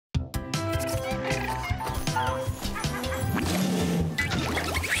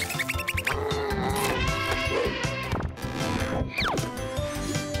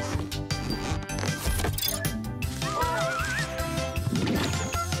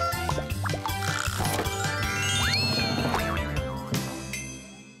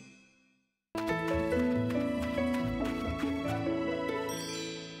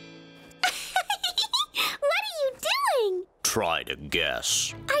to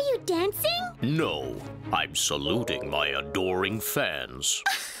guess. Are you dancing? No, I'm saluting my adoring fans.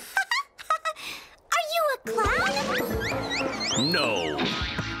 Are you a clown? No.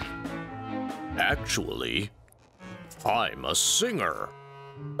 Actually, I'm a singer.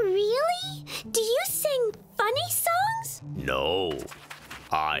 Really? Do you sing funny songs? No,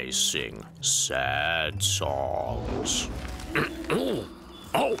 I sing sad songs.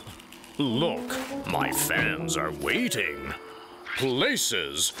 Oh, look, my fans are waiting.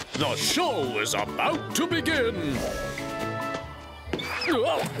 Places, the show is about to begin.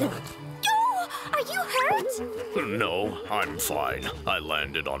 Oh, are you hurt? No, I'm fine. I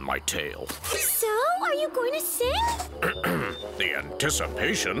landed on my tail. So, are you going to sing? The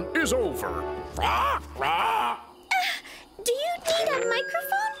anticipation is over. Do you need a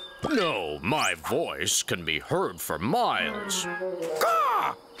microphone? No, my voice can be heard for miles.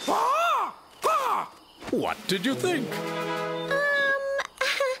 What did you think?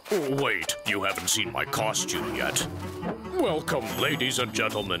 Wait, you haven't seen my costume yet. Welcome, ladies and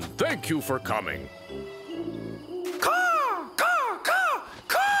gentlemen. Thank you for coming.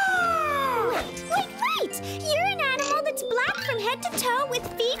 Wait! You're an animal that's black from head to toe with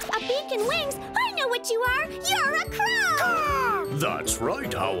feet, a beak, and wings. I know what you are. You're a crow! That's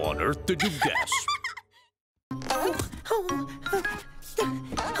right. How on earth did you guess?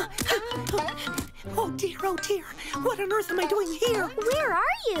 Oh dear, oh dear. What on earth am I doing here? Where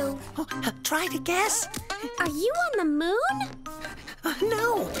are you? Try to guess. Are you on the moon?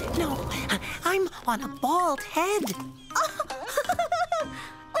 No. I'm on a bald head.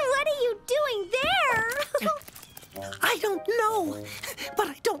 What are you doing there? I don't know, but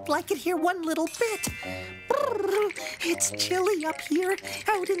I don't like it here one little bit. It's chilly up here,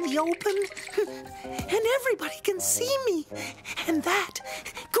 out in the open, and everybody can see me, and that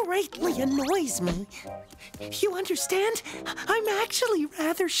greatly annoys me. You understand? I'm actually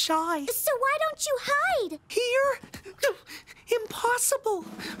rather shy. So why don't you hide? Here? Impossible.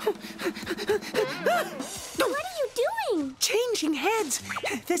 What are you doing? Changing heads.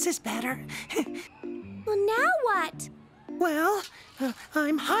 This is better. Well, now what? Well,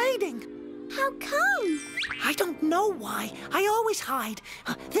 I'm hiding. How come? I don't know why. I always hide.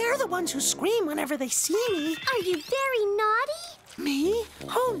 They're the ones who scream whenever they see me. Are you very naughty? Me?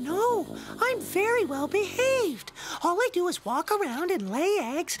 Oh, no. I'm very well behaved. All I do is walk around and lay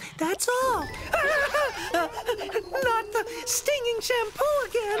eggs. That's all. Not the stinging shampoo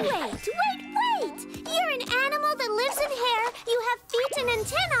again. Wait! You're an animal that lives in hair. You have feet and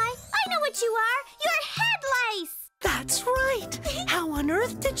antennae. I know what you are. You're head lice. That's right. How on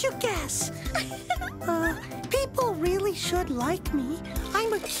earth did you guess? People really should like me.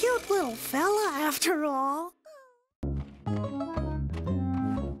 I'm a cute little fella after all.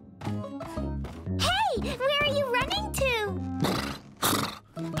 Hey, where are you running to?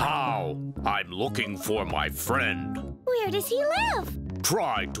 How? I'm looking for my friend. Where does he live?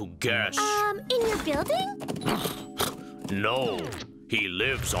 Try to guess. In your building? No, he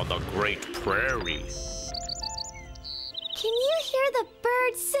lives on the Great Prairie. Can you hear the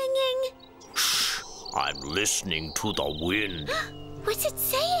birds singing? Shh, I'm listening to the wind. What's it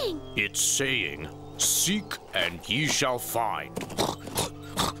saying? It's saying, seek and ye shall find.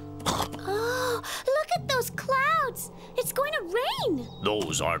 Oh, look at those clouds. It's going to rain.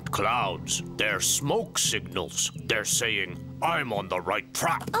 Those aren't clouds. They're smoke signals. They're saying, I'm on the right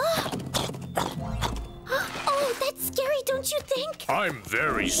track. Oh, that's scary, don't you think? I'm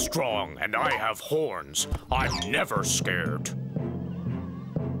very strong and I have horns. I'm never scared.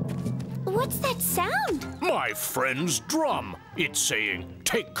 What's that sound? My friend's drum. It's saying,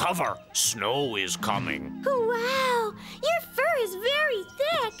 take cover. Snow is coming. Wow, your fur is very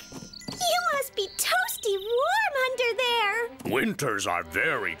thick. You must be toasty warm under there. Winters are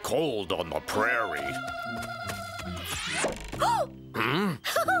very cold on the prairie.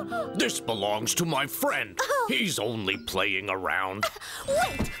 This belongs to my friend. He's only playing around.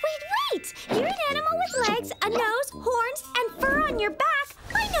 Wait! You're an animal with legs, a nose, horns, and fur on your back.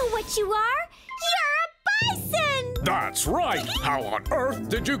 I know what you are. You're a bison! That's right. How on earth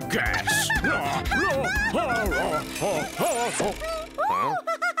did you guess?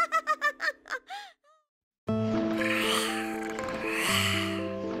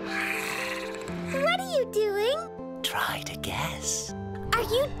 What are you doing? Try to guess. Are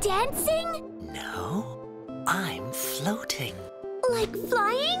you dancing? No, I'm floating. Like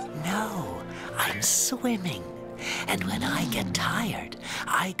flying? No, I'm swimming. And when I get tired,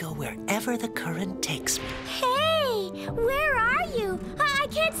 I go wherever the current takes me. Hey, where are you? I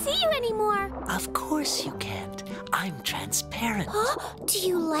can't see you anymore. Of course you can't. I'm transparent. Do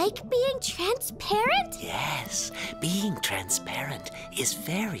you like being transparent? Yes, being transparent is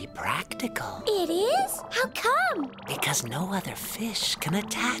very practical. It is? How come? Because no other fish can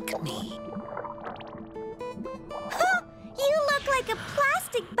attack me. You look like a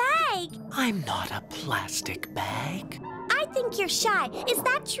plastic bag. I'm not a plastic bag. I think you're shy. Is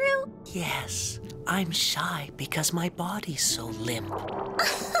that true? Yes, I'm shy because my body's so limp.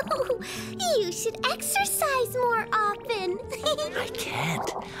 You should exercise more often. I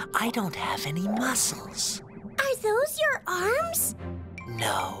can't. I don't have any muscles. Are those your arms?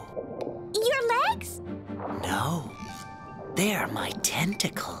 No. Your legs? No. They're my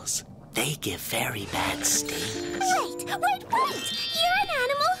tentacles. They give very bad stings. Wait! You're an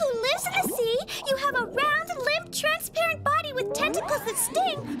animal who lives in the sea. You have a round, limp, transparent body with tentacles that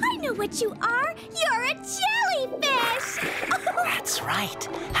sting. I know what you are. You're a jellyfish. That's right.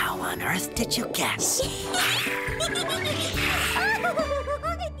 How on earth did you guess?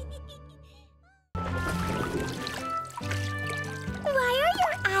 Why are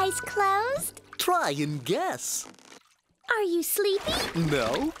your eyes closed? Try and guess. Are you sleepy?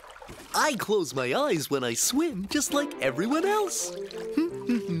 No. I close my eyes when I swim, just like everyone else.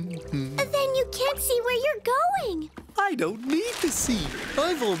 Then you can't see where you're going. I don't need to see.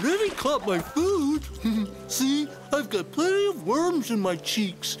 I've already caught my food. See, I've got plenty of worms in my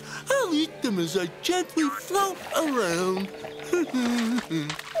cheeks. I'll eat them as I gently float around.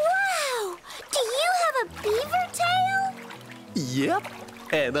 Wow! Do you have a beaver tail? Yep,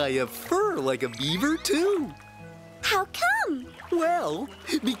 and I have fur like a beaver, too. How come? Well,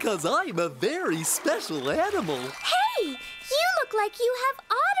 because I'm a very special animal. Hey! You look like you have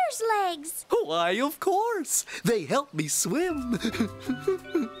otter's legs. Why, of course. They help me swim.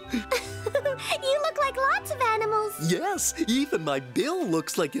 You look like lots of animals. Yes, even my bill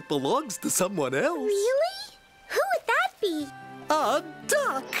looks like it belongs to someone else. Really? Who would that be? A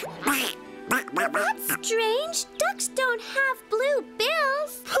duck. That's strange. Ducks don't have blue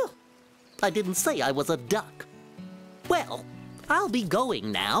bills. Huh. I didn't say I was a duck. Well, I'll be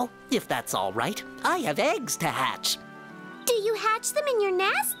going now, if that's all right. I have eggs to hatch. Do you hatch them in your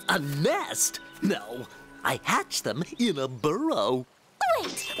nest? A nest? No, I hatch them in a burrow.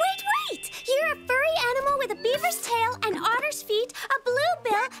 Wait! You're a furry animal with a beaver's tail, an otter's feet, a blue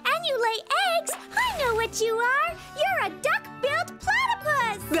bill, and you lay eggs. I know what you are. You're a duck-billed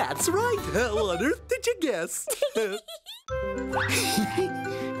platypus. That's right. How on earth did you guess?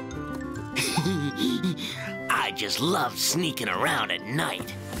 I just love sneaking around at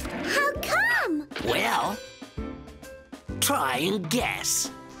night. How come? Well, try and guess.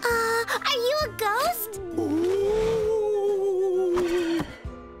 Are you a ghost?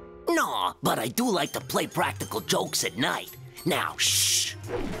 No, but I do like to play practical jokes at night. Now, shh.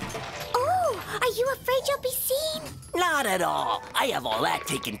 Oh, are you afraid you'll be seen? Not at all. I have all that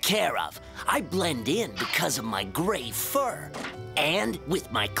taken care of. I blend in because of my gray fur. And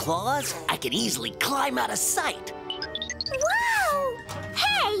with my claws, I can easily climb out of sight. Wow!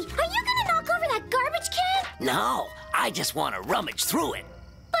 Hey, are you gonna knock over that garbage can? No, I just want to rummage through it.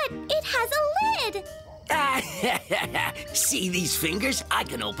 But it has a lid. See these fingers? I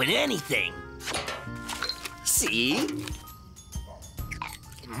can open anything. See?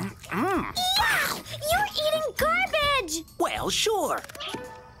 Yuck! You're eating garbage! Well, sure.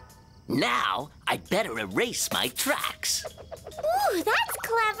 Now, I'd better erase my tracks. Ooh, that's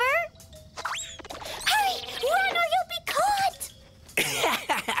clever. Hurry, run or you'll be caught.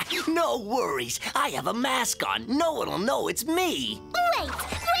 No worries. I have a mask on. No one will know it's me. Wait!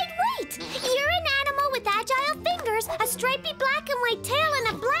 You're an animal with agile fingers, a stripy black and white tail, and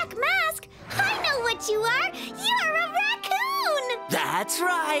a black mask. I know what you are. You're a raccoon. That's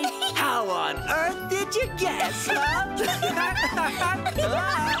right. How on earth did you guess, huh?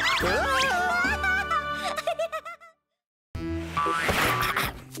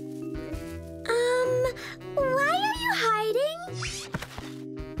 Why are you hiding?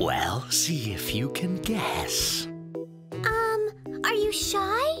 Well, see if you can guess. Are you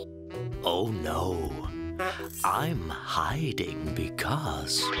shy? Oh, no. I'm hiding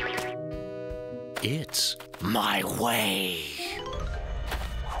because it's My way.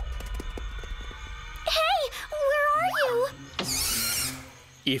 Hey, where are you?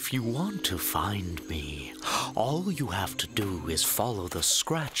 If you want to find me, all you have to do is follow the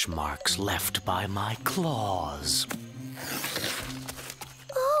scratch marks left by my claws.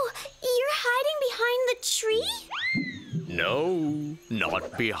 Oh, you're hiding behind the tree? No,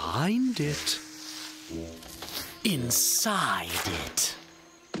 not behind it. Inside it.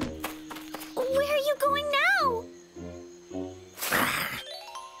 Where are you going now?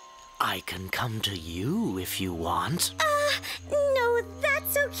 I I can come to you if you want. No,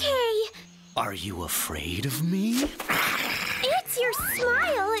 that's okay. Are you afraid of me? It's your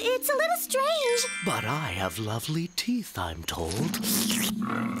smile. It's a little strange. But I have lovely teeth, I'm told.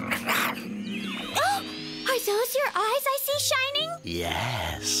 Oh, are those your eyes I see shining?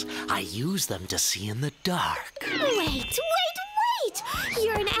 Yes, I use them to see in the dark. Wait!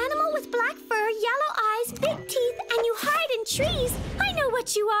 You're an animal with black fur, yellow eyes, big teeth, and you hide in trees. I know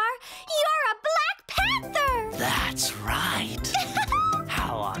what you are. You're a Black Panther! That's right.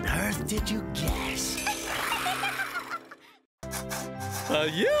 How on earth did you guess?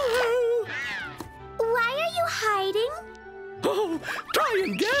 Yoo-hoo! Why are you hiding? Oh, try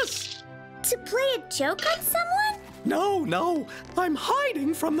and guess. To play a joke on someone? No, I'm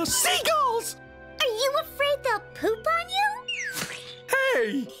hiding from the seagulls. Are you afraid they'll poop on you?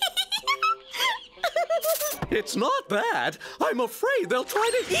 Hey! It's not that. I'm afraid they'll try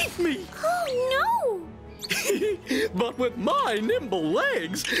to eat me. Oh, no! But with my nimble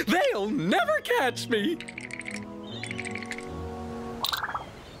legs, they'll never catch me.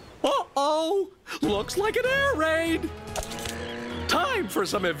 Uh-oh! Looks like an air raid. Time for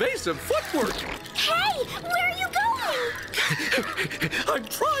some evasive footwork. Hey, where are you going? I'm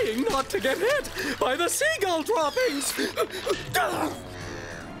trying not to get hit by the seagull droppings.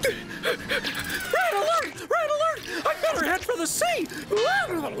 Red alert! Red alert! I better head for the sea.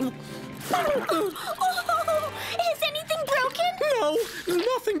 Oh, is anything broken? No,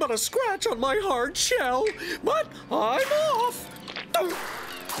 nothing but a scratch on my hard shell. But I'm off. Oh,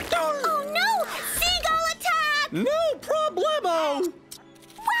 no! Seagull attack! No problemo.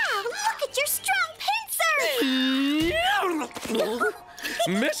 Wow, look at your strong pincers!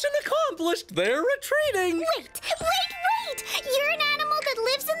 Mission accomplished. They're retreating. Wait! You're an animal that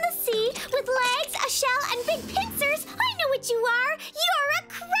lives in the sea with legs, a shell, and big pincers. I know what you are. You're a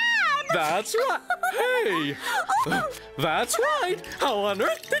crab! That's right. Hey, that's right. How on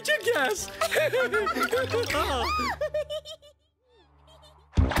earth did you guess?